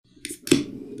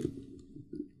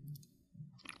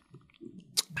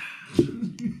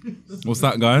What's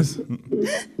that, guys?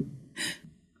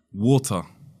 Water.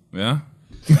 Yeah?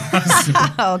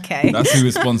 Okay. That's who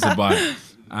we're sponsored by.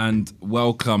 And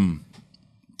welcome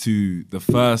to the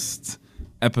first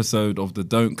episode of the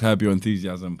Don't Curb Your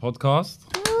Enthusiasm podcast.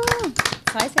 Ooh,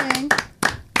 exciting.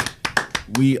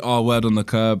 We are Word on the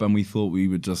Curb, and we thought we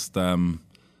would just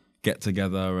get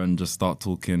together and just start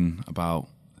talking about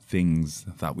things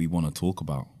that we want to talk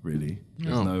about, really.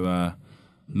 There's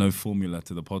no formula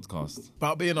to the podcast.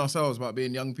 About being ourselves, about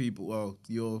being young people. Well,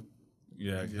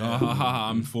 Yeah.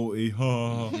 I'm 40.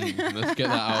 Let's get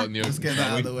that out in the open. let's get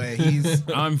that out of the way.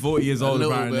 I'm 40 years old,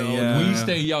 little apparently. bit old. Yeah. We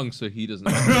stay young so he doesn't.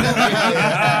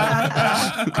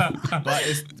 But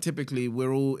it's typically,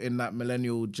 we're all in that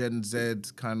millennial Gen Z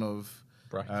kind of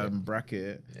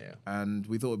bracket. Yeah. And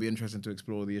we thought it'd be interesting to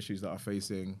explore the issues that are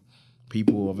facing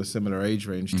people of a similar age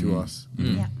range to us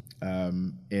Yeah.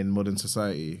 in modern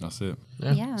society. That's it.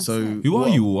 Yeah. So Who are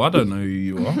you all? I don't know who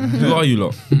you are. Who are you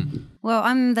lot? Well,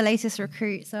 I'm the latest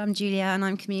recruit, so I'm Julia, and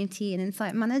I'm Community and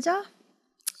Insight Manager.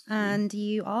 And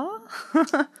you are?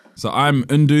 So I'm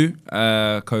Undu,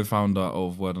 co-founder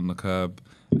of Word on the Curb,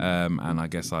 and I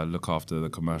guess I look after the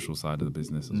commercial side of the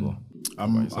business as well.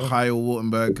 I'm Kyle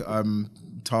Wartenberg. I'm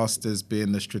tasked as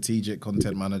being the strategic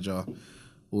content manager.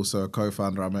 Also a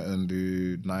co-founder. I met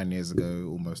Undu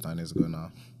almost 9 years ago now.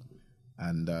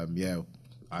 And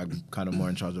I'm kind of more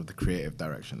in charge of the creative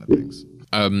direction of things.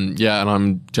 And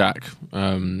I'm Jack.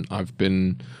 I've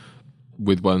been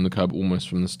with Word on the Curb almost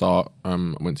from the start. I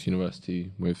went to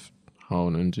university with Hal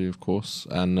and Undu, of course,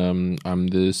 and I'm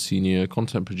the senior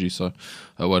content producer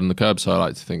at Word on the Curb. So I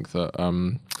like to think that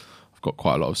I've got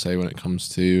quite a lot of say when it comes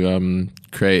to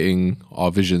creating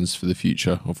our visions for the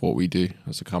future of what we do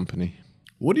as a company.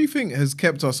 What do you think has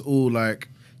kept us all like?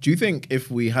 Do you think if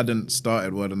we hadn't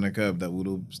started Word on the Curb that we'd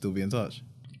all still be in touch?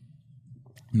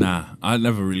 Nah, I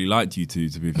never really liked you two,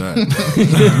 to be fair. The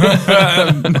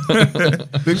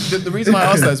reason I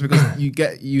ask that is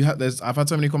because I've had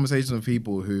so many conversations with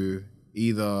people who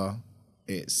either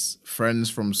it's friends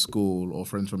from school or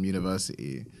friends from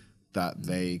university that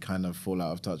they kind of fall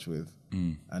out of touch with.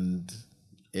 And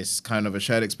it's kind of a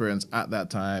shared experience at that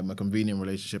time, a convenient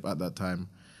relationship at that time.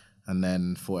 And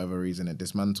then for whatever reason it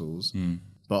dismantles.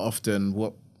 But often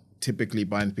what typically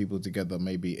binds people together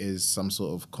maybe is some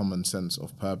sort of common sense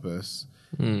of purpose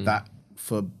that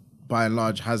by and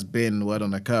large has been Word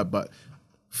on the Curb. But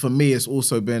for me, it's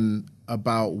also been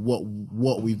about what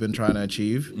we've been trying to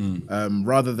achieve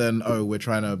rather than, we're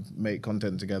trying to make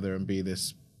content together and be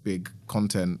this big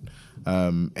content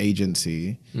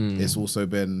agency. It's also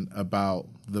been about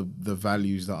the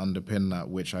values that underpin that,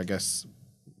 which I guess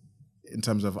in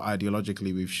terms of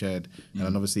ideologically we've shared, and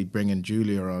then obviously bringing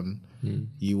Julia on,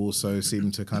 you also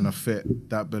seem to kind of fit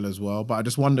that bill as well. But I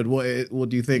just wondered, what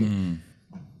do you think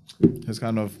has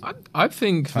kind of? I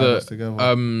think tied us together?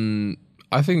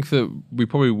 I think that we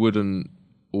probably wouldn't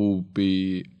all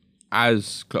be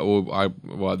as, at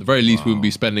the very least, we wouldn't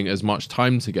be spending as much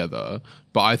time together.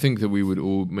 But I think that we would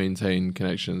all maintain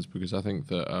connections, because I think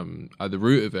that at the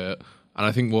root of it, and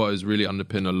I think what has really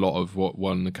underpinned a lot of what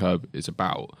Word on the Curb is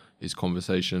about is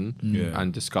conversation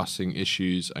and discussing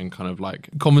issues, and kind of like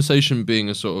conversation being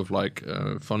a sort of like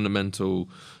fundamental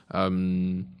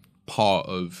part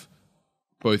of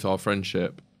both our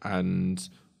friendship and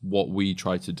what we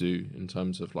try to do in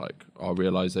terms of like our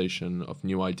realization of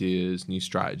new ideas, new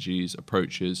strategies,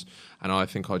 approaches, and I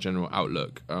think our general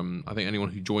outlook. I think anyone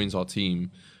who joins our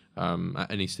team at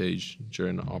any stage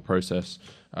during our process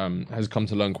has come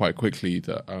to learn quite quickly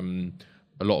that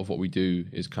a lot of what we do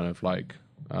is kind of like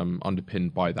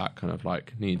underpinned by that kind of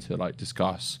like need to like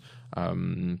discuss,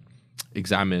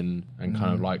 examine, and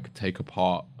kind of like take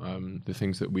apart the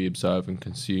things that we observe and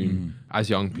consume as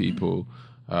young people.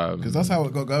 Because that's how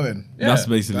it got going. That's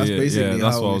basically it. Yeah,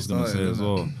 that's how what I we was going to started, say as isn't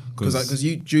it? well. Because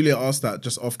Julia asked that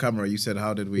just off camera. You said,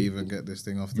 "How did we even get this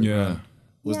thing off the ground?"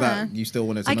 Was that you still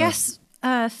wanted to know? I guess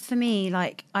for me,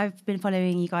 like, I've been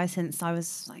following you guys since I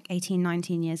was like 18,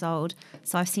 19 years old.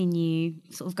 So I've seen you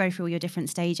sort of go through all your different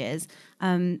stages.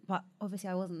 But obviously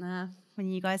I wasn't there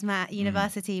when you guys met at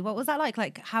university. What was that like?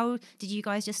 Like, how did you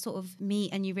guys just sort of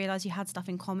meet and you realised you had stuff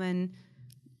in common?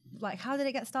 Like, how did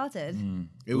it get started?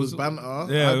 It was banter.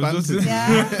 Yeah, I it was bantered.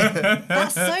 Yeah.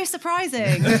 That's so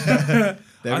surprising.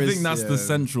 I think that's the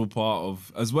central part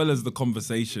of, as well as the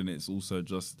conversation, it's also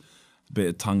just a bit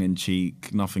of tongue in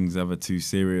cheek. Nothing's ever too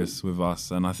serious with us.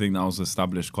 And I think that was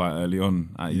established quite early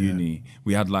on at uni.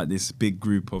 We had like this big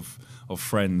group of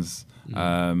friends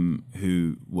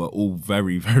who were all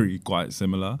very, very quite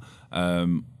similar.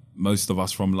 Most of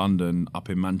us from London, up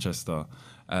in Manchester,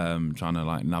 trying to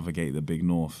like navigate the big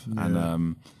north.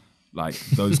 And like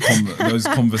those those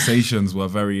conversations were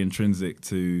very intrinsic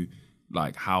to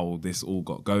like how this all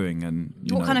got going. And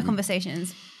What kind of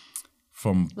conversations?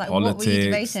 From Like, what were you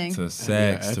politics debating? to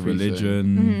sex to everything.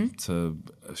 religion to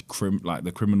like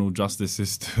the criminal justice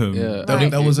system. Yeah.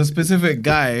 Right. There was a specific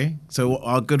guy. So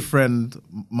our good friend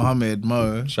Mohammed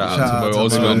Mo. Shout out to Mo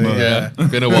Osman. Mo, Yeah,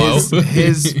 been a while.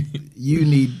 His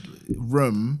uni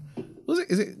room. Was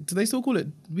it? Is it? Do they still call it?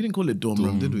 We didn't call it dorm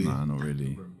room, did we? Nah, not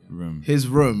really. Room. His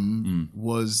room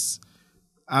was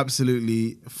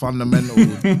absolutely fundamental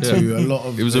to a lot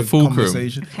of It was the a fulcrum.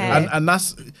 conversation. Okay. And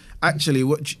that's actually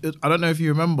what I don't know if you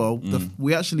remember.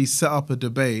 We actually set up a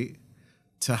debate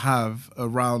to have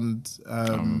around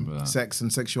remember that. sex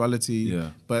and sexuality.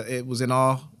 Yeah. But it was in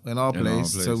our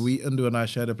place. So place. Undu and I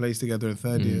shared a place together in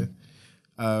third year.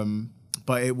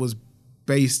 But it was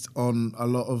based on a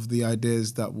lot of the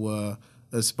ideas that were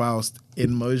espoused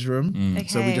in Mo's room.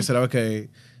 So we Okay. just said, okay,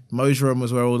 Mo's room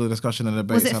was where all the discussion and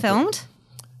debates Was it happened. filmed?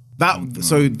 That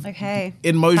so Okay.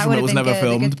 in Mo's That room would it have was been never good, a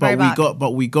filmed, good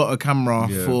but we got a camera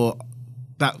Yeah. for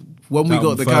that. When we That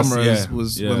got the first, cameras yeah,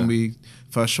 was yeah. when we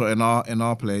first shot in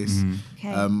our place,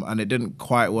 Okay. and it didn't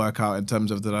quite work out in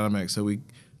terms of the dynamic. So we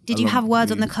Did you have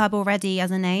words on the curb already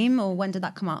as a name, or when did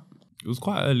that come up? It was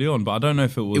quite early on, but I don't know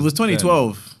if it was. It was then.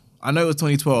 2012. I know it was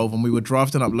 2012, and we were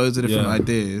drafting up loads of different Yeah.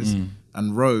 ideas.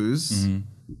 And Rose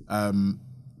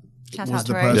Shout was out the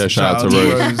to person. Rose. Yeah, shout out to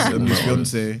Rose. and his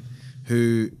fiance,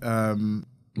 who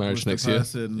Marriage was the next year.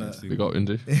 person that- We got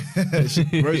Indu.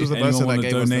 Rose was the Anyone person that want to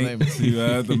gave us the name. donate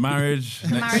to the marriage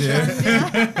next Marriage year?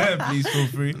 fund, yeah. Please feel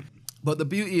free. But the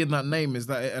beauty in that name is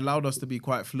that it allowed us to be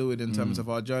quite fluid in terms of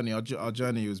our journey. Our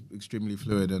journey was extremely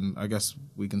fluid, and I guess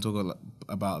we can talk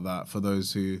about that for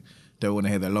those who don't want to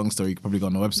hear their long story. You can probably go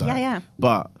on the website. Yeah, yeah.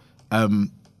 But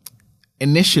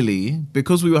initially,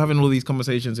 because we were having all these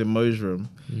conversations in Mo's room,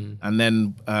 and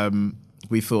then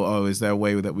we thought, oh, is there a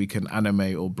way that we can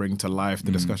animate or bring to life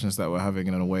the discussions that we're having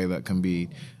in a way that can be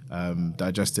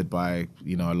digested by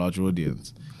a larger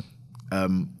audience?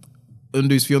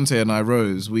 Undu's fiance and I,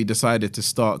 Rose, we decided to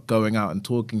start going out and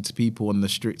talking to people on the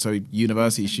street, so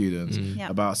university students, Yep.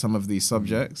 about some of these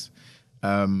subjects.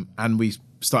 And we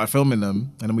started filming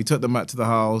them, and then we took them back to the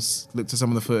house, looked at some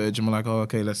of the footage, and we're like, oh,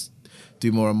 okay, let's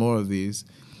do more and more of these.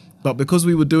 But because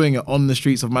we were doing it on the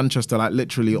streets of Manchester, like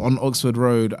literally on Oxford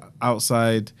Road,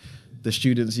 outside the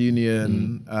Students'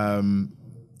 Union,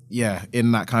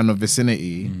 in that kind of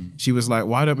vicinity, she was like,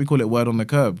 why don't we call it Word on the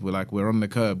Curb? We're like, we're on the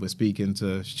curb, we're speaking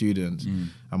to students,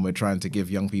 and we're trying to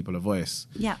give young people a voice.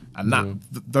 Yeah. And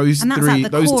those And that's three,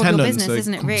 at the those core of your tenets business, are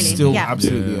isn't it, really? still Yeah.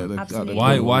 absolutely Yeah. at the Absolutely.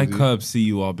 core Why of the- curb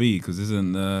CURB? Because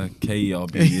isn't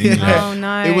KERB English? Oh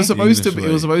no. It was supposed to English be. It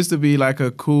way. was supposed to be like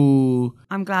a cool.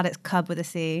 I'm glad it's cub with a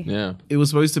C. Yeah. It was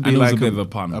supposed to be And it was like a bit of a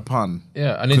pun. A pun.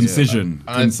 Yeah. And it's, Concision,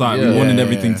 and concise. yeah. We wanted Yeah,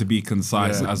 everything yeah. to be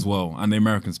concise Yeah. as well, and the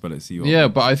Americans spell it CURB. Yeah,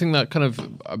 but I think that kind of,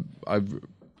 I've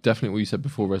definitely what you said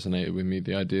before resonated with me.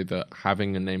 The idea that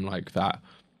having a name like that,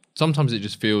 sometimes it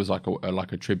just feels like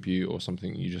a tribute or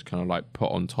something you just kind of like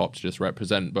put on top to just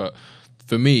represent. But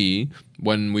for me,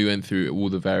 when we went through all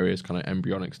the various kind of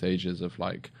embryonic stages of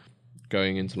like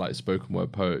going into like spoken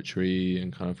word poetry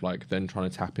and kind of like then trying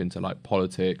to tap into like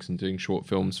politics and doing short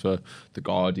films for The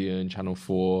Guardian, Channel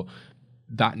 4,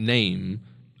 that name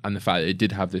and the fact that it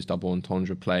did have this double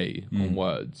entendre play on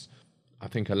words, I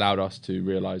think allowed us to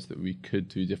realize that we could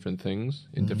do different things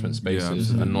in different spaces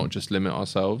and not just limit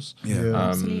ourselves.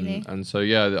 Absolutely. And so,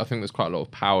 yeah, I think there's quite a lot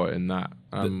of power in that.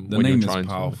 The when name you're is trying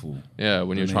powerful.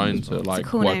 when you're name trying is to powerful. like It's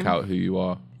a cool work name. out who you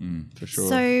are, for sure.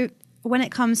 So when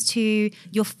it comes to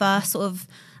your first sort of,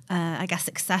 I guess,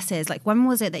 successes, like when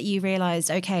was it that you realized,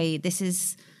 okay, this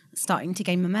is starting to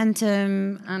gain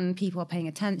momentum and people are paying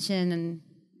attention and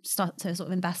start to sort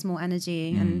of invest more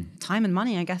energy and time and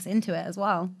money, I guess, into it as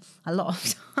well. A lot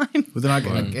of time. But then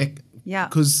I Yeah.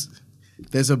 because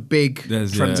there's a big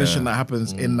There's- transition yeah. that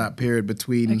happens in that period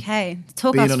between Okay.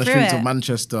 Talk being us on the through streets it. of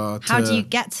Manchester. How to, do you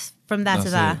get from there to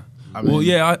That's there? it. Well,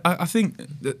 yeah, I think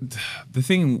the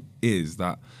thing is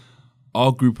that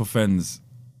our group of friends,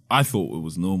 I thought it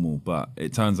was normal, but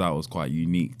it turns out it was quite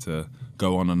unique to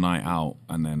go on a night out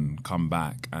and then come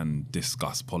back and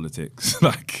discuss politics.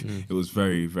 Like it was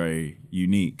very, very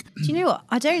unique. Do you know what?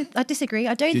 I disagree.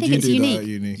 I don't Did think you it's do that unique. at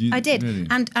uni? You- I did. really?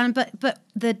 But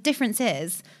the difference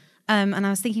is, and I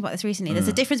was thinking about this recently, there's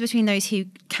a difference between those who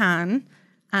can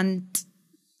and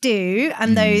do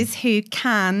and those who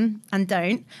can and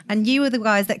don't. And you were the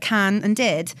guys that can and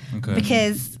did. Okay.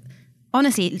 Because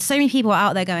honestly, so many people are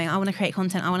out there going, I want to create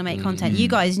content, I want to make content. You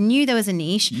guys knew there was a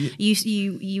niche.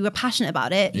 You were passionate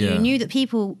about it. Yeah. You knew that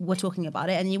people were talking about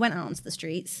it and you went out onto the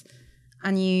streets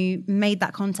and you made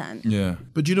that content. Yeah.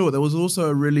 But you know what? There was also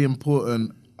a really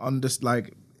important and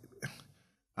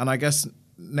I guess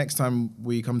next time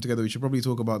we come together, we should probably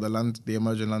talk about the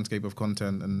emerging landscape of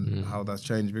content and how that's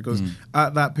changed. Because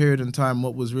at that period in time,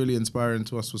 what was really inspiring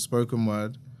to us was spoken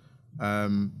word,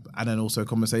 and then also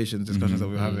discussions that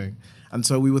we were having. And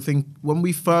so we would think when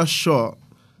we first shot,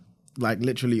 like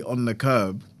literally on the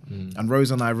curb, and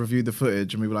Rose and I reviewed the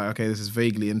footage, and we were like, okay, this is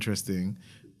vaguely interesting.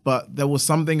 But there was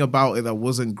something about it that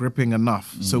wasn't gripping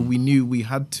enough. So we knew we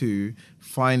had to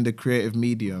find a creative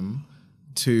medium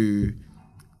to,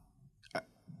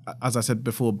 as I said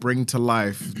before, bring to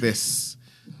life this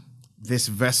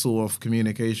vessel of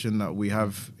communication that we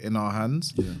have in our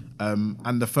hands.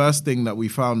 And the first thing that we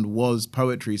found was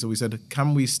poetry. So we said,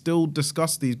 can we still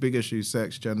discuss these big issues,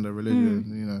 sex, gender,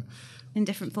 religion, In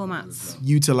different formats.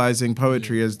 utilizing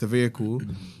poetry as the vehicle.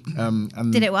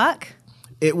 And Did it work?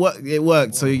 It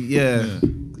worked. So yeah.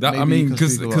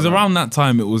 Because around that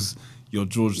time it was your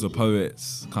George the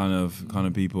Poets kind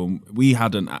of people. We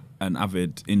had an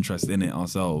avid interest in it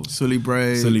ourselves. Sully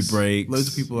Breaks. Loads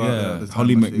of people out there. At the time,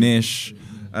 Holly actually. McNish.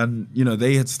 And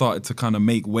they had started to kind of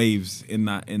make waves in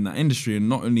that industry, and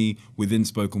not only within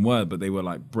spoken word, but they were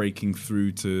like breaking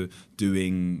through to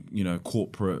doing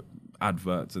corporate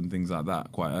adverts and things like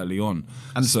that quite early on.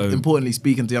 And so importantly,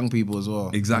 speaking to young people as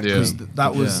well. Exactly. Because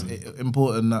that was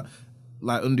important. That,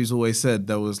 like Undi's always said,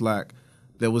 there was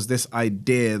this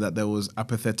idea that there was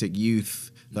apathetic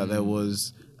youth, that there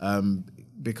was,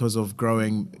 because of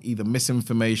growing either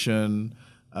misinformation,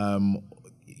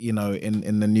 in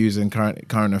the news and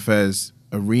current affairs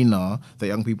arena, that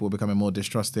young people were becoming more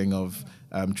distrusting of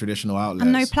traditional outlets.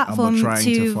 And no platform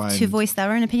to to voice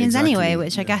their own opinions anyway,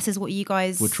 which I guess is what you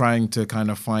guys... We're trying to kind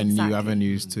of find new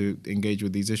avenues to engage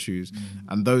with these issues.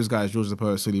 And those guys, George the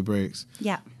Poet, Sully Breaks,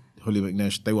 Holly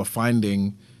McNish, they were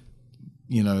finding,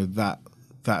 that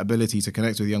ability to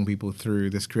connect with young people through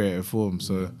this creative form.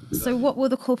 So what were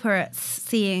the corporates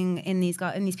seeing in these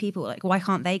people? Like, why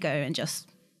can't they go and just,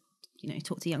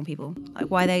 talk to young people? Like,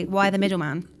 why the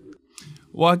middleman?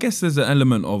 Well, I guess there's an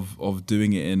element of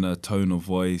doing it in a tone of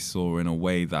voice or in a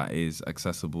way that is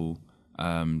accessible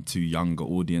to younger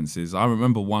audiences. I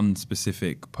remember one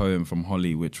specific poem from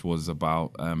Holly, which was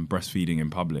about breastfeeding in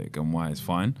public and why it's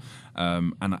fine.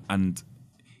 And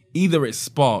either it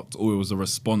sparked or it was a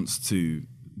response to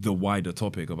the wider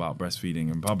topic about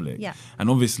breastfeeding in public. Yeah. And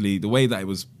obviously the way that it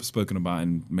was spoken about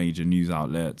in major news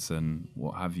outlets and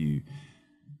what have you,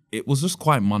 it was just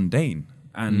quite mundane.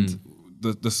 And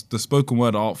the spoken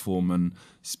word art form and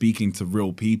speaking to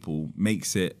real people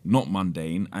makes it not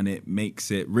mundane, and it makes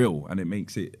it real, and it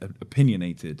makes it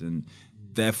opinionated, and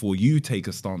therefore you take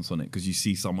a stance on it because you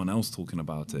see someone else talking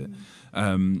about it.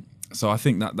 So I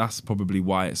think that's probably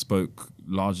why it spoke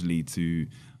largely to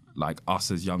like us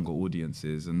as younger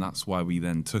audiences, and that's why we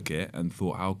then took it and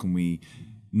thought, how can we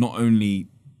not only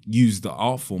use the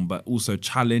art form but also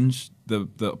challenge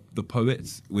the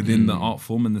poets within the art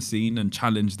form and the scene, and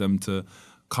challenge them to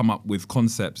come up with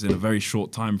concepts in a very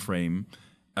short time frame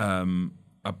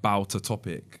about a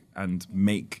topic and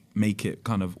make it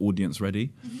kind of audience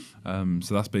ready.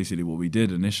 So that's basically what we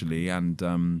did initially. And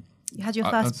you had your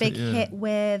first big hit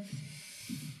with...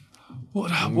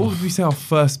 What would we say our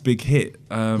first big hit?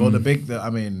 the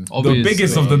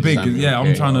biggest of the big. Yeah,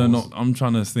 I'm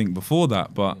trying to think before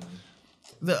that, but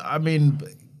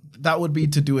that would be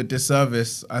to do a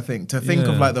disservice. I think to think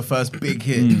of like the first big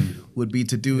hit would be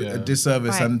to do a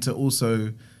disservice, and to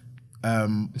also.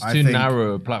 It's too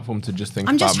narrow a platform to just think.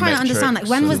 I'm just trying to understand, like,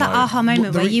 when was that aha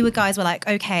moment where you guys were like,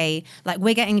 okay, like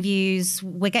we're getting views,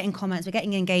 we're getting comments, we're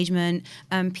getting engagement,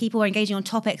 people are engaging on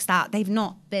topics that they've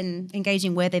not been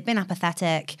engaging with, they've been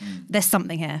apathetic. There's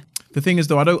something here. The thing is,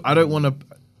 though, I don't want to.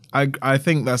 I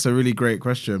think that's a really great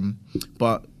question,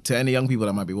 but to any young people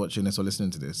that might be watching this or listening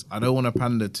to this, I don't want to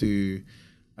pander to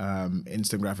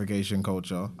instant gratification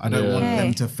culture. I don't want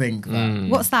them to think that.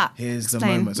 What's that? Here's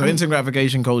Explain. the moment. So instant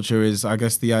gratification culture is, I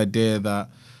guess, the idea that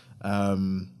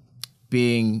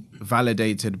being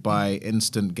validated by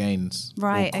instant gains,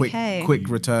 right? Or quick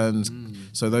returns.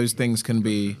 So those things can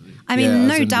be. I mean,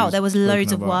 no doubt there was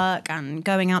loads of work and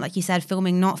going out, like you said,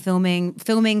 filming, not filming,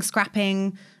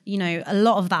 scrapping. A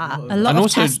lot of that, a lot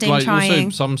of testing, trying. Also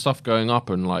some stuff going up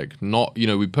and like not,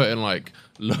 we put in like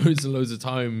loads and loads of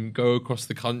time, go across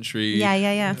the country,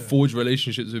 forge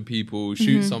relationships with people,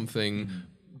 shoot something.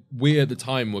 We at the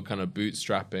time were kind of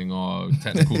bootstrapping our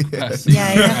technical capacity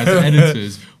as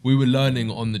editors. We were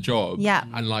learning on the job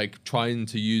and like trying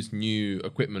to use new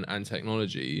equipment and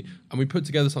technology. And we put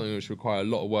together something which required a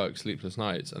lot of work, sleepless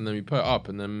nights, and then we put it up,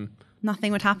 and then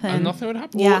Nothing would happen. And nothing would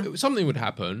happen. Yeah. Or something would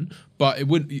happen, but it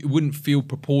wouldn't feel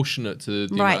proportionate to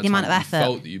the amount of effort you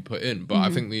felt that you put in. But I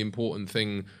think the important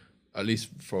thing, at least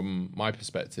from my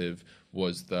perspective,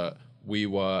 was that we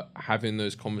were having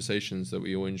those conversations that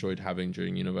we all enjoyed having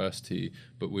during university,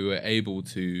 but we were able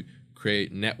to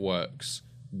create networks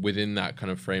within that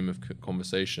kind of frame of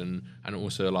conversation, and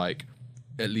also like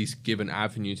at least give an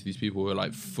avenue to these people who are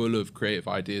like full of creative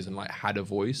ideas and like had a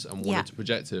voice and wanted to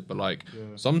project it. But like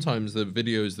sometimes the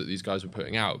videos that these guys were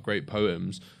putting out, great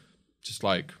poems, just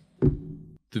like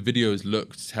the videos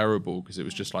looked terrible because it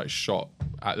was just like shot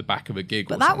at the back of a gig.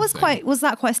 But that was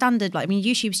that quite standard? Like, I mean,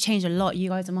 YouTube's changed a lot. You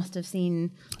guys must have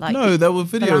seen like. No, there were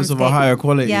videos of a higher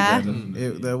quality. Yeah,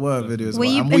 there were videos. Were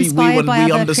you inspired by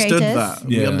other understood creators? that.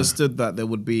 We understood that there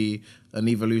would be an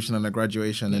evolution and a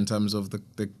graduation in terms of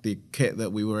the kit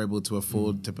that we were able to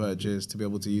afford to purchase, to be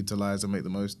able to utilize and make the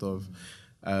most of.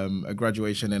 A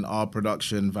graduation in our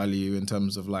production value in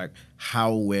terms of like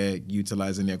how we're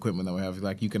utilizing the equipment that we have.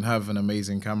 Like, you can have an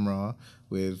amazing camera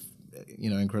with, you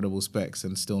know, incredible specs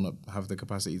and still not have the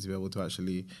capacity to be able to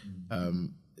actually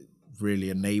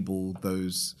really enable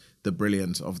the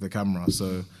brilliance of the camera.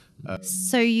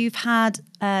 So you've had,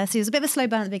 so it was a bit of a slow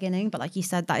burn at the beginning, but like you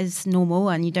said, that is normal,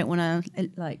 and you don't want to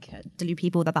like delude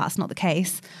people that that's not the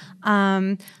case.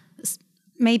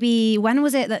 Maybe when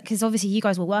was it that, because obviously you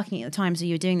guys were working at the time, so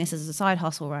you were doing this as a side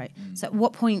hustle, right? So at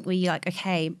what point were you like,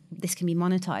 okay, this can be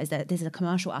monetized, that there's a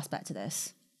commercial aspect to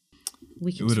this?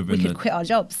 We could quit our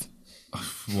jobs.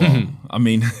 Well, I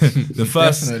mean, the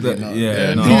first, not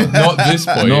this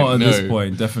point. Not at this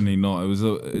point, definitely not. It was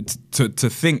to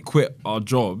think quit our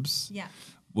jobs.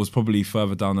 Was probably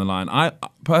further down the line. I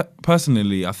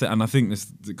personally, I think this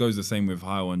goes the same with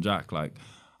Hyle and Jack. Like,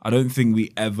 I don't think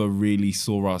we ever really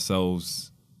saw ourselves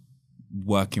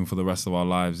working for the rest of our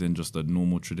lives in just a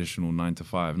normal traditional 9 to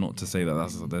 5. Not to say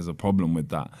that there's a problem with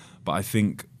that, but I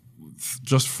think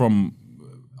just from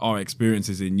our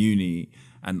experiences in uni,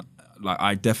 and like,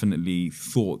 I definitely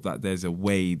thought that there's a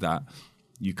way that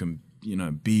you can, you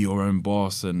know, be your own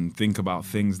boss and think about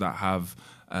things that have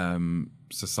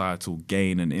societal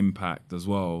gain and impact as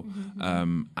well,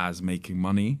 as making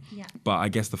money. But I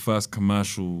guess the first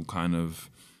commercial kind of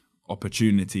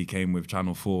opportunity came with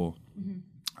Channel 4,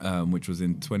 which was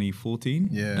in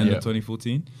 2014, end of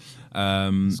 2014.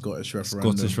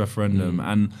 Scottish referendum.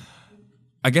 And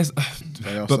I guess,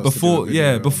 but before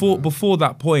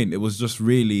that point, it was just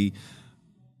really,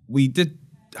 we did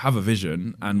have a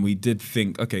vision and we did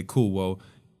think, okay, cool, well,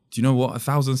 do you know what?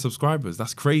 1,000 subscribers,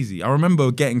 that's crazy. I remember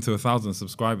getting to 1,000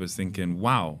 subscribers thinking,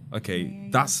 wow, okay,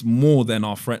 that's more than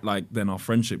our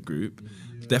friendship group.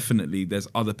 Definitely there's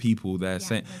other people there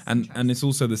saying, and it's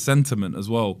also the sentiment as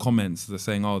well, comments, they're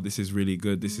saying, oh, this is really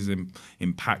good, this is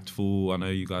impactful. I know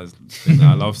you guys think that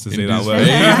I love to say that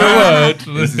word.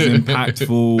 This is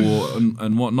impactful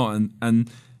and whatnot. And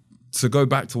to go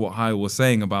back to what Hyle was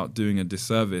saying about doing a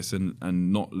disservice and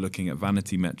not looking at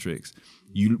vanity metrics,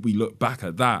 we look back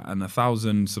at that, and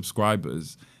 1,000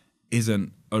 subscribers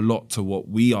isn't a lot to what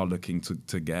we are looking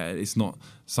to get. It's not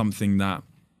something that,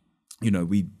 you know,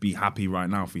 we'd be happy right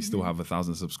now if we still have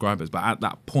 1,000 subscribers. But at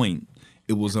that point,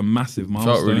 it was a massive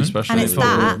milestone. Felt really special. And it's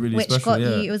that really which special, got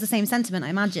you, it was the same sentiment, I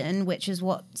imagine, which is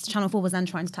what Channel 4 was then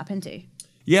trying to tap into.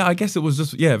 Yeah, I guess it was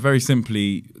just, very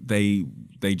simply, they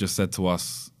just said to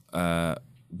us,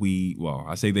 we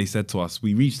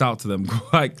reached out to them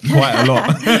quite a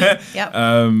lot.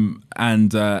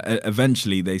 And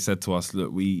eventually they said to us,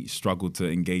 look, we struggle to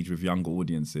engage with younger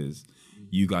audiences.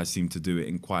 You guys seem to do it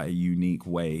in quite a unique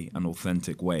way, an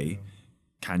authentic way.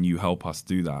 Can you help us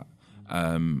do that?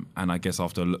 And I guess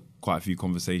after quite a few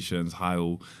conversations,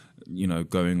 Hyle, you know,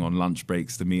 going on lunch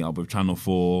breaks to meet up with Channel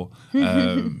 4,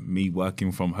 me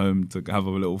working from home to have a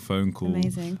little phone call.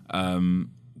 Amazing.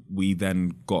 We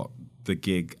then got the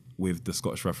gig with the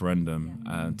Scottish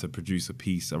referendum to produce a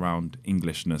piece around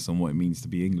Englishness and what it means to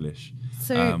be English,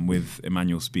 with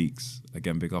Emmanuel Speaks.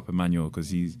 Again, big up Emmanuel, because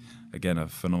he's, again, a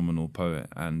phenomenal poet.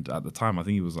 And at the time, I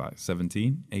think he was like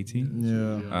 17, 18.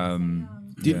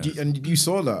 And you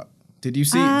saw that? Did you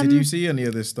see any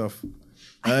of this stuff?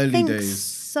 Early days.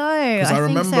 So because I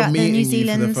remember meeting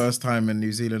you for the first time in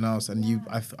New Zealand House, and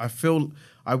I feel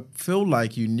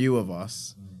like you knew of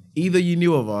us. Either you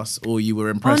knew of us or you were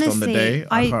impressed. Honestly, on the day.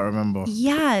 I can't remember.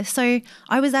 Yeah, so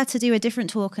I was there to do a different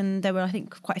talk, and there were, I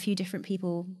think, quite a few different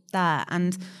people there.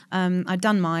 And I'd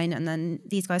done mine, and then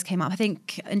these guys came up. I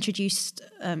think introduced.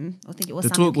 I think it was the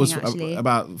Samuel talk was King,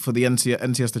 about for the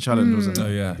NCS the challenge, wasn't it? Oh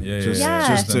yeah.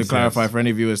 Just to clarify for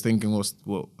any viewers thinking,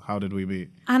 what how did we meet?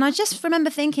 And I just remember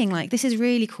thinking, like, this is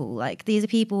really cool. Like, these are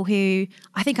people who,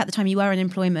 I think at the time you were in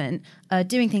employment,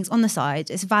 doing things on the side.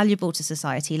 It's valuable to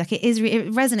society. Like, it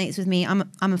resonates with me. I'm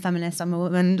a feminist. I'm a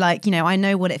woman. Like, you know, I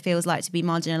know what it feels like to be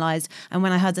marginalised. And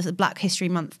when I heard this Black History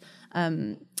Month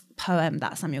poem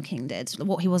that Samuel King did,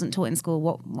 what he wasn't taught in school,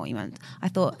 what he meant, I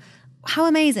thought, how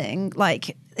amazing.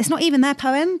 Like, it's not even their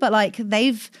poem, but like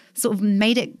they've sort of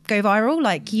made it go viral.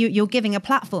 Like you're giving a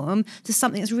platform to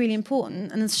something that's really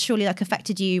important and it's surely like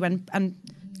affected you and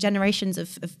generations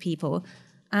of people.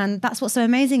 And that's what's so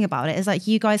amazing about it, is like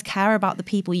you guys care about the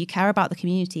people, you care about the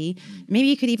community. Maybe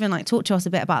you could even like talk to us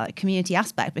a bit about the community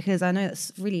aspect, because I know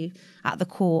that's really at the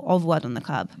core of Word on the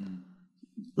Curb.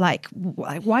 Like,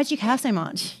 why do you care so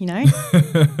much, you know?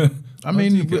 I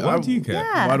mean, why do you care?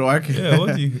 Yeah. Why do I care? Yeah,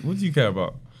 what do you care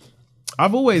about?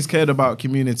 I've always cared about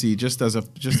community just as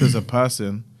a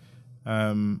person.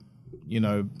 You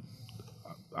know,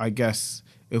 I guess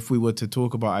if we were to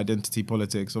talk about identity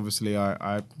politics, obviously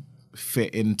I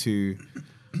fit into,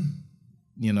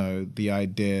 you know, the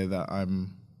idea that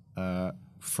I'm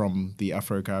from the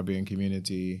Afro-Caribbean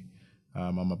community.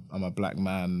 I'm a black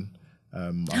man.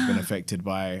 I've been affected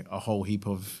by a whole heap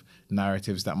of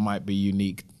narratives that might be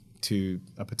unique to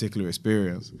a particular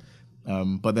experience.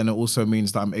 But then it also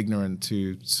means that I'm ignorant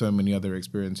to so many other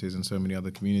experiences and so many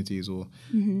other communities or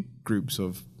groups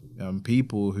of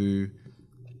people who,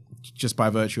 just by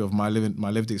virtue of my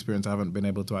lived experience, I haven't been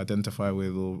able to identify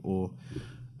with or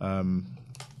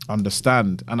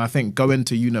understand. And I think going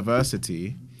to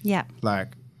university,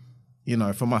 like, you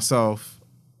know, for myself,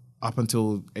 up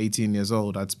until 18 years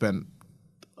old, I'd spent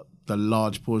the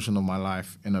large portion of my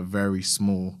life in a very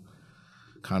small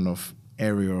kind of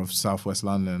area of Southwest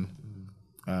London.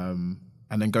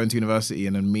 And then going to university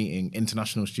and then meeting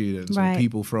international students or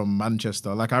people from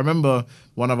Manchester. Like I remember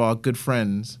one of our good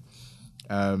friends,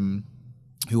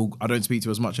 who I don't speak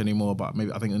to as much anymore, but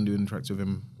maybe I think I do interact with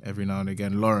him every now and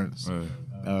again. Lawrence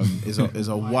is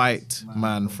a white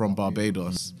man from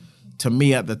Barbados. To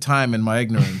me at the time in my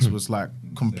ignorance was like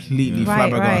completely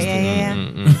flabbergasted.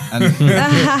 And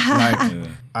like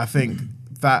I think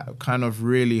that kind of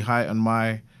really heightened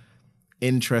my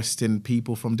interest in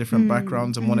people from different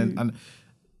backgrounds and wanting, and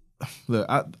look,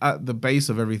 at the base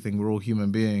of everything, we're all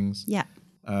human beings.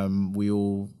 We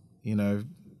all, you know,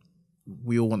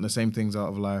 we all want the same things out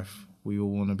of life. We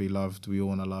all want to be loved. We all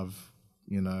want to love,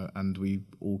 you know, and we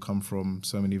all come from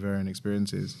so many varying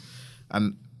experiences.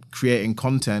 And creating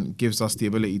content gives us the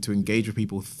ability to engage with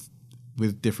people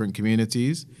with different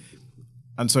communities.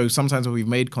 And so sometimes when we've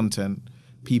made content,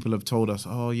 people have told us,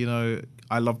 oh, you know,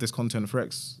 I love this content for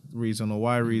X reason or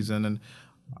Y reason. And,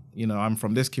 you know, I'm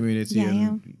from this community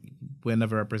and we're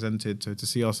never represented. So to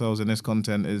see ourselves in this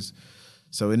content is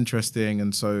so interesting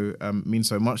and so means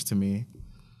so much to me.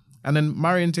 And then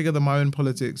marrying together my own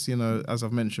politics, you know, as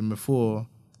I've mentioned before,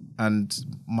 and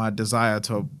my desire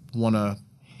to want to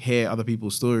hear other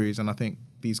people's stories, and I think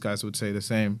these guys would say the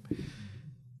same,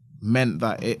 meant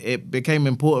that it became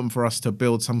important for us to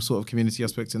build some sort of community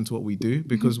aspect into what we do,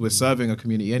 because we're serving a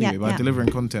community anyway. By delivering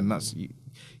content, that's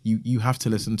you have to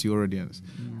listen to your audience.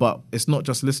 But it's not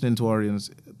just listening to our audience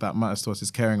that matters to us,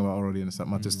 it's caring about our audience that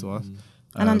matters to us.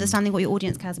 And understanding what your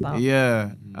audience cares about.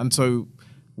 Yeah. And so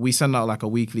we send out like a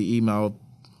weekly email,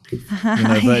 you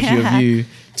know, virtue of you,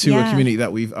 to a community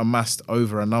that we've amassed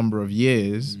over a number of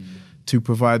years to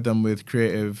provide them with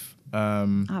creative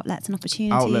outlets and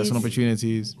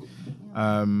opportunities,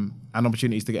 and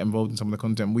opportunities to get involved in some of the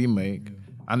content we make.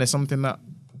 And it's something that,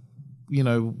 you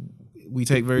know, we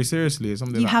take very seriously. It's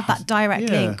something you have that direct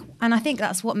link, and I think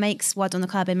that's what makes Word on the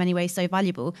Curb in many ways so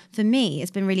valuable. For me,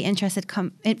 it's been really interesting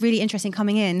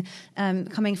coming in,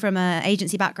 coming from an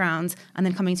agency background and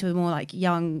then coming to a more like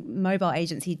young mobile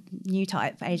agency, new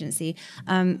type agency.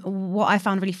 What I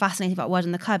found really fascinating about Word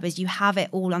on the Curb is you have it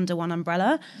all under one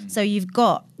umbrella. So you've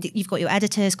got your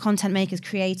editors, content makers,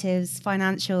 creatives,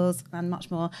 financials, and much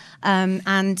more.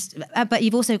 But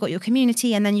you've also got your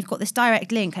community, and then you've got this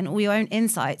direct link and all your own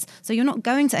insights. So you're not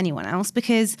going to anyone else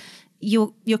because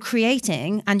you're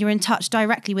creating and you're in touch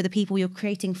directly with the people you're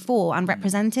creating for and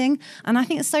representing. And I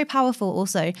think it's so powerful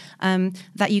also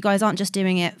that you guys aren't just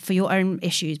doing it for your own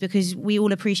issues, because we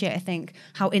all appreciate, I think,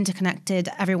 how interconnected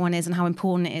everyone is and how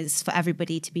important it is for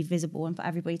everybody to be visible and for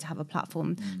everybody to have a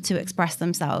platform to express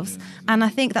themselves. And I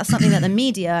think that's something that the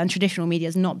media and traditional media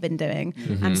has not been doing.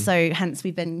 And so hence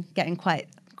we've been getting quite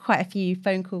a few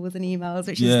phone calls and emails,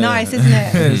 which is nice, isn't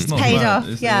it? It's paid off.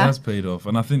 It has paid off.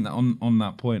 And I think that on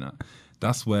that point,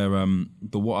 that's where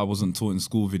the What I Wasn't Taught in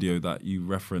School video that you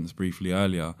referenced briefly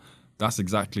earlier, that's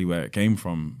exactly where it came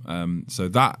from. So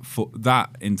that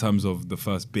in terms of the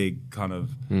first big kind of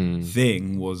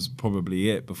thing was probably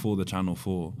it before the Channel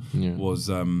 4 was.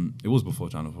 It was before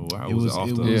Channel 4. Right? Was it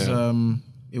after?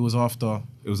 It was after.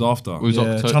 It was after. It was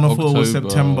Channel 4 was October.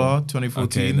 September 2014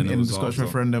 Okay, then it in was the Scottish after.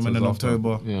 referendum, So and it then was after.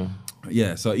 October.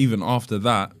 Yeah, so even after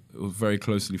that, it was very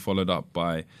closely followed up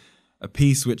by a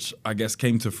piece which I guess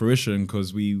came to fruition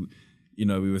because we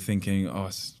were thinking, oh,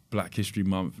 it's Black History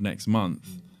Month next month,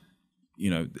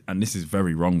 and this is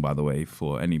very wrong, by the way,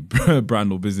 for any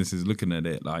brand or businesses looking at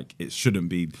it. Like, it shouldn't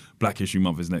be Black History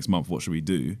Month is next month. What should we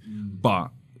do? But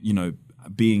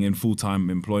being in full-time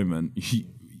employment,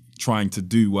 trying to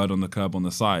do Word on the Curb on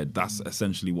the side, that's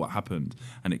essentially what happened,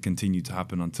 and it continued to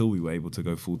happen until we were able to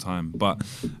go full-time. But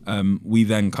we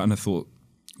then kind of thought,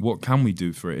 what can we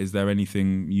do for it? Is there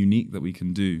anything unique that we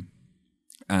can do?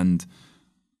 And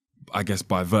I guess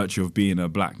by virtue of being a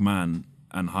black man,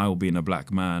 and Hyle being a black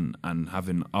man, and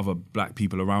having other black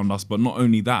people around us, but not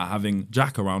only that, having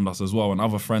Jack around us as well, and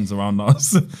other friends around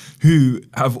us who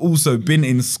have also been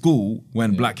in school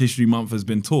when Black History Month has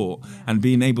been taught, and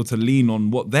being able to lean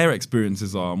on what their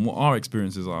experiences are and what our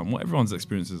experiences are and what everyone's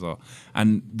experiences are.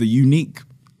 And the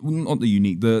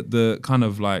kind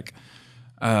of like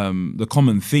the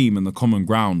common theme and the common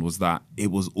ground was that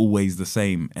it was always the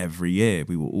same every year.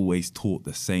 We were always taught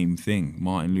the same thing.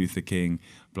 Martin Luther King,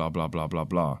 blah, blah, blah, blah,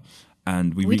 blah.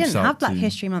 And we didn't have Black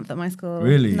History Month at my school.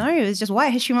 Really? No, it was just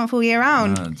White History Month all year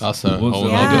round. That's a whole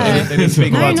Yeah. They didn't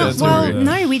speak about it at all.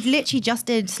 No, we literally just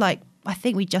did I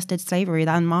think we just did slavery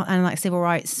then, and like civil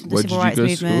rights, the Where civil did rights you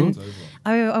go to movement. school?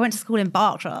 I went to school in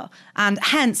Berkshire, and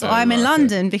hence I'm in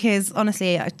London because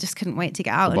honestly I just couldn't wait to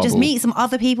get out and just bubble. meet some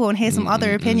other people and hear some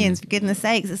other opinions. For goodness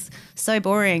sakes, it's so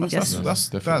boring. That's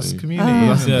Definitely. community.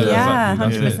 That's isn't it. it? yeah,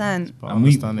 exactly, that's it. 100%. But And we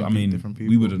understanding different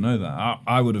people. we wouldn't know that.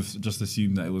 I would have just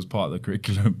assumed that it was part of the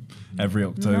curriculum every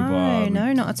October.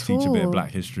 No, not at teach a bit all. of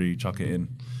Black history, chuck it in.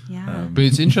 Yeah. But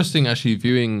it's interesting actually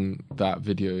viewing that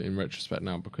video in retrospect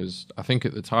now, because I think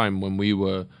at the time when we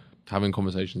were having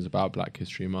conversations about Black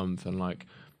History Month and like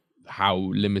how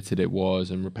limited it was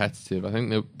and repetitive, I think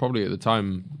that probably at the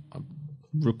time I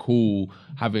recall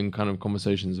having kind of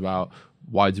conversations about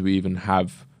why do we even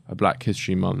have a Black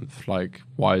History Month? Like,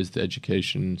 why is the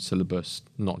education syllabus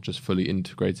not just fully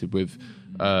integrated with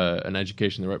an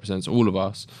education that represents all of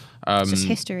us? It's just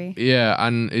history. Yeah,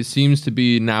 and it seems to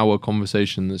be now a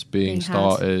conversation that's being Being had.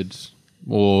 started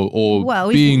or Well,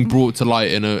 being brought to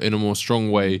light in a more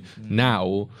strong way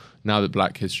now that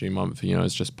Black History Month,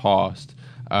 has just passed.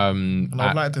 And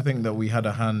I'd like to think that we had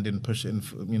a hand in pushing,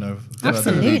 further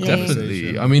Absolutely. the Definitely.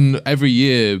 conversation. I mean, every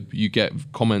year you get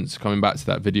comments coming back to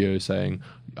that video saying,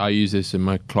 I use this in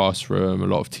my classroom. A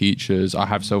lot of teachers, I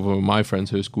have several of my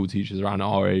friends who are school teachers around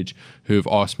our age who have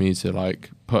asked me to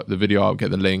like put the video up,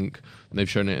 get the link, and they've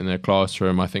shown it in their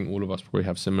classroom. I think all of us probably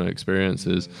have similar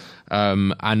experiences.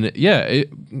 And yeah,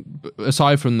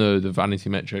 aside from the vanity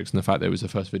metrics and the fact that it was the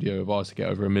first video of ours to get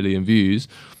over 1 million views,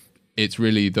 it's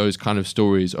really those kind of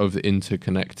stories of the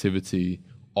interconnectivity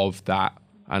of that.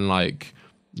 And like,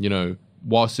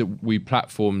 whilst we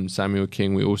platformed Samuel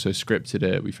King, we also scripted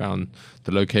it. We found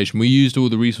the location. We used all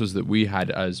the resources that we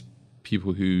had as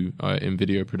people who are in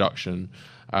video production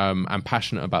and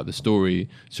passionate about the story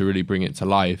to really bring it to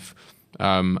life.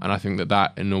 And I think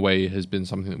that in a way has been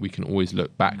something that we can always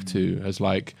look back to as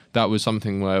like, that was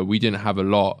something where we didn't have a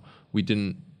lot. We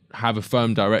didn't have a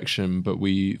firm direction, but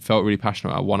we felt really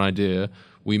passionate about one idea.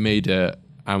 We made it.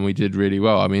 And we did really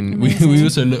well. I mean, we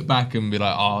also look back and be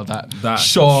like, oh, that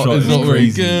shot is not very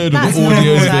crazy. good. That's Or the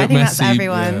audio is a normal, I bit think that's messy.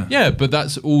 everyone. Yeah, but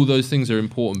that's all those things are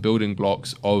important building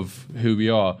blocks of who we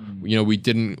are. We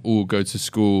didn't all go to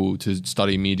school to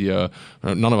study media.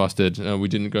 None of us did. We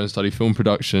didn't go and study film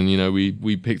production.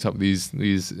 We picked up these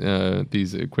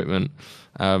equipment.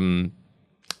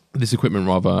 This equipment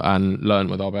rather, and learn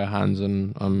with our bare hands,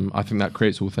 and I think that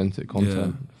creates authentic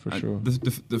content for sure.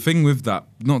 The thing with that,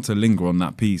 not to linger on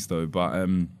that piece though, but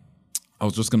I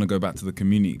was just going to go back to the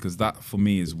community, because that for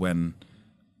me is when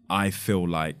I feel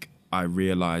like I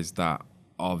realized that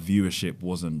our viewership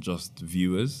wasn't just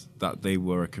viewers, that they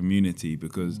were a community,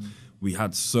 because we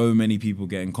had so many people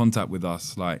get in contact with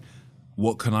us, like,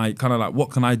 what can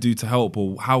I do to help,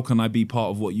 or how can I be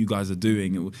part of what you guys are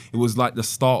doing? It was like the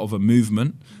start of a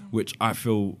movement, which I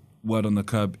feel Word on the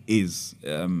Curb is.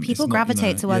 People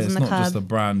gravitate to Word on the It's not just Curb. a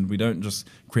brand. We don't just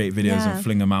create videos Yeah. and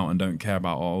fling them out and don't care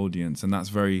about our audience. And that's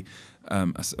very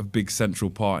a big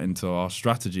central part into our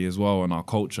strategy as well, and our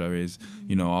culture is,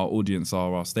 our audience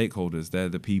are our stakeholders. They're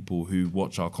the people who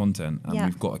watch our content, and Yeah.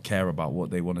 we've got to care about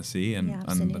what they want to see and the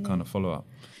absolutely. kind of follow up.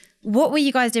 What were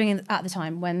you guys doing at the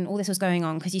time when all this was going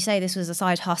on? Because you say this was a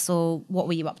side hustle. What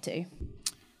were you up to?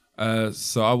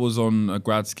 So I was on a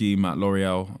grad scheme at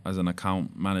L'Oreal as an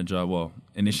account manager. Well,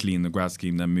 initially in the grad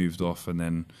scheme, then moved off and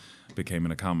then became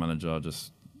an account manager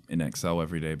just in Excel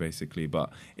every day, basically. But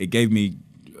it gave me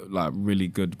like really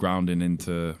good grounding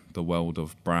into the world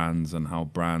of brands and how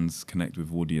brands connect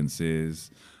with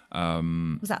audiences.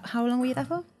 Was that, how long were you there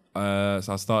for?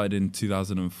 So I started in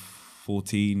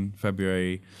 2014,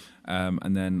 February,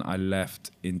 and then I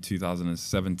left in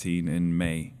 2017 in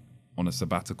May on a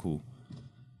sabbatical,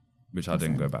 which I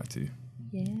didn't go back to.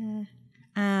 Yeah.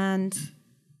 And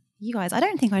you guys, I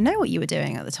don't think I know what you were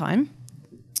doing at the time.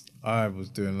 I was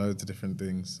doing loads of different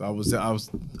things. I was at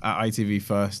ITV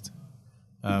first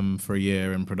for a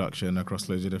year in production across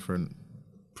loads of different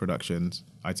productions,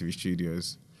 ITV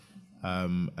Studios.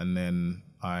 And then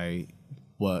I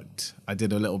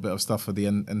did a little bit of stuff for the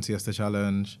NCS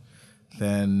Challenge.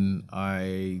 Then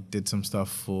I did some stuff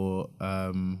for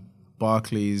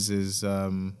Barclays'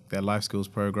 their life skills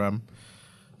program,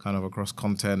 kind of across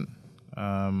content.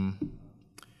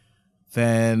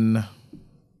 Then I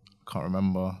can't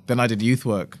remember. Then I did youth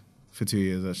work for 2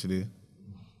 years actually.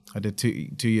 I did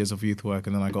 2 years of youth work,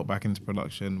 and then I got back into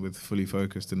production with Fully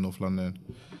Focused in North London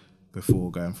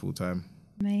before going full time.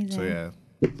 Amazing. So yeah,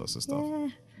 lots of stuff. Yeah.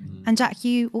 And Jack,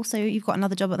 you've got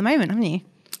another job at the moment, haven't you?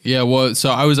 Yeah, well,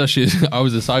 so I was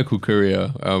a cycle courier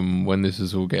when this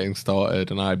was all getting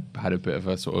started, and I had a bit of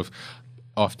a sort of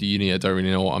after uni, I don't really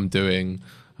know what I'm doing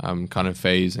kind of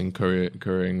phase, and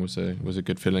couriering was a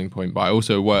good filling point. But I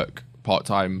also work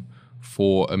part-time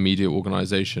for a media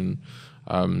organisation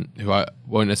who I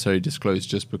won't necessarily disclose,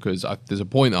 just because there's a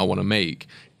point that I want to make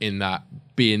in that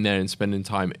being there and spending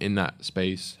time in that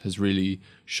space has really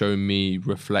shown me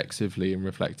reflectively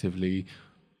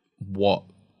what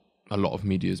a lot of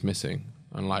media is missing,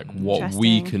 and like what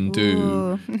we can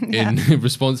do in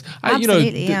response.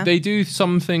 They do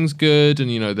some things good,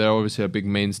 and they're obviously a big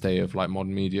mainstay of like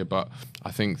modern media, but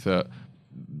I think that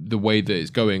the way that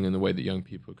it's going and the way that young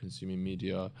people are consuming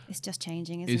media, it's just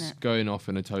changing, isn't it? It's going off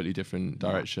in a totally different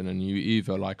direction, and you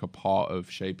either like a part of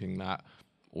shaping that,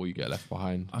 or you get left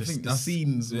behind. I think the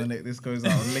scenes when this goes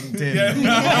out on LinkedIn. Jack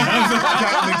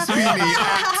McSweeney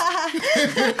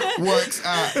works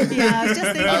at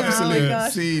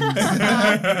absolute scenes.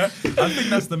 I think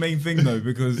that's the main thing though,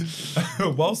 because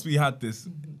whilst we had this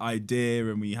idea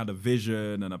and we had a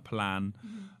vision and a plan,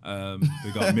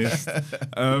 they got missed.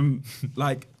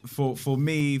 Like for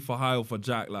me, for Hyle, for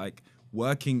Jack, like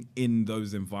working in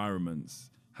those environments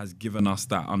has given us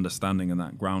that understanding and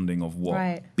that grounding of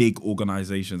what big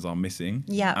organizations are missing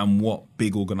and what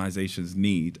big organizations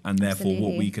need, and therefore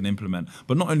what we can implement.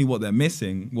 But not only what they're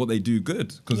missing, what they do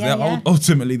good, because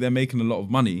ultimately they're making a lot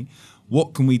of money.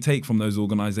 What can we take from those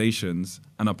organizations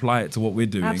and apply it to what we're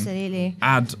doing? Absolutely.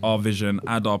 Add our vision,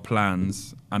 add our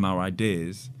plans and our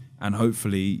ideas, and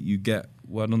hopefully you get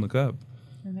word on the curb.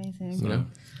 Amazing.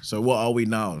 So what are we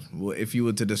now? Well, if you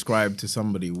were to describe to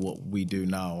somebody what we do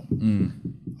now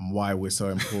and why we're so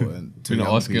important to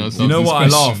young people. You know what, I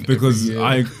laugh because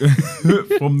I,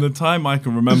 from the time I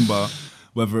can remember,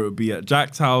 whether it would be at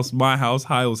Jack's house, my house,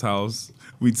 Hyle's house,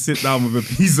 we'd sit down with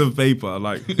a piece of paper,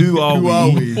 like, who are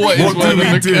we? What do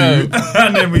we do?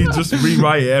 And then we just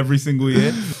rewrite it every single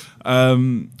year.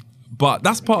 But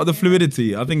that's part of the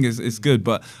fluidity. I think it's good.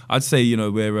 But I'd say,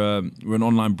 we're an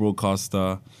online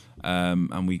broadcaster,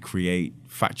 and we create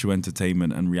factual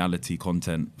entertainment and reality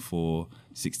content for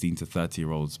 16 to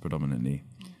 30-year-olds predominantly.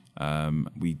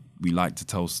 We like to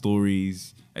tell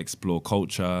stories, explore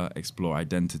culture, explore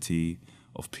identity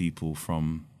of people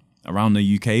from around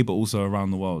the UK, but also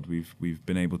around the world. We've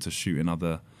been able to shoot in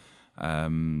other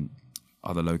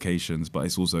locations, but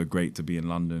it's also great to be in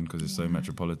London because it's so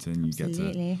metropolitan.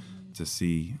 Absolutely. You get to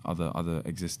see other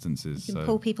existences. You can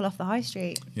pull people off the high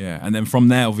street. Yeah, and then from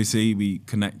there, obviously, we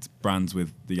connect brands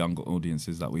with the younger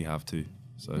audiences that we have too.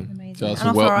 So that's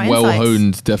a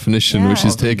well-honed definition, which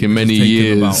has taken many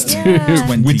years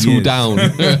to whittle down.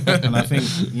 And I think,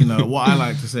 what I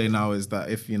like to say now is that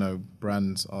if,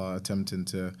 brands are attempting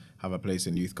to have a place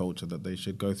in youth culture, that they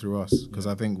should go through us. Because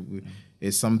I think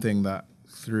it's something that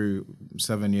through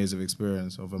 7 years of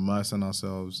experience of immersing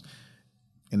ourselves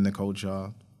in the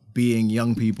culture, being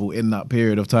young people in that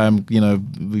period of time,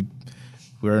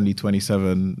 we're only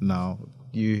 27 now.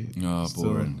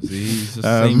 Boring. See, it's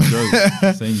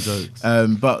the same jokes.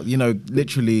 But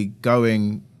literally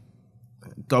going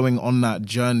on that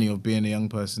journey of being a young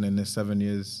person in this 7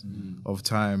 years of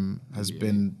time has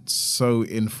been so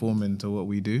informing to what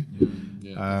we do.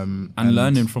 And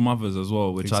learning from others as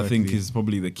well, which I think is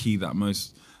probably the key that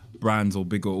most brands or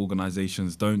bigger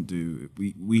organizations don't do.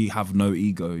 We have no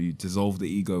ego. You dissolve the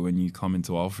ego when you come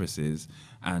into our offices,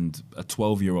 and a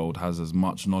 12-year-old has as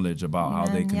much knowledge about how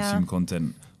they consume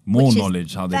content, more Which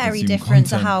knowledge how they consume very different content.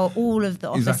 to how all of the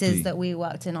offices Exactly. that we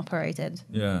worked in operated.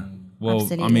 Yeah. Well,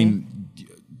 Absolutely. I mean,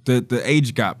 the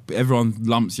age gap, everyone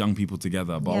lumps young people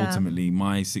together, but Yeah. ultimately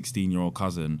my 16-year-old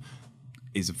cousin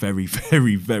is very,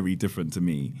 very, very different to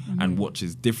me and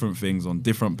watches different things on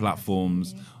different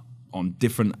platforms, on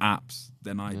different apps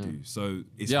than I do. So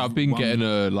it's I've been getting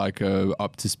a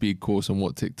up to speed course on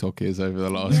what TikTok is over the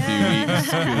last few weeks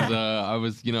because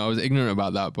I was ignorant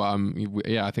about that, but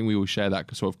I think we all share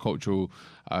that sort of cultural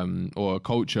or a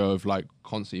culture of like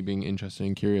constantly being interested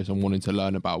and curious and wanting to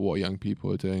learn about what young people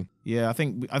are doing. Yeah, I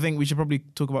think we should probably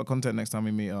talk about content next time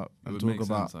we meet up It and would talk make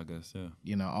about sense, I guess, yeah.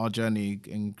 you know, our journey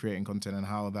in creating content and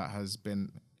how that's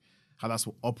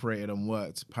operated and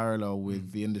worked parallel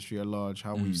with the industry at large,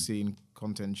 how we've seen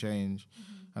content change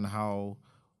and how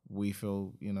we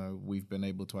feel, you know, we've been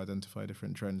able to identify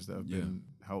different trends that have been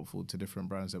helpful to different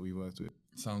brands that we worked with.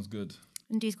 Sounds good.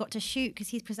 And he's got to shoot because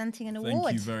he's presenting an award.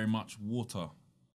 Thank you very much, Water.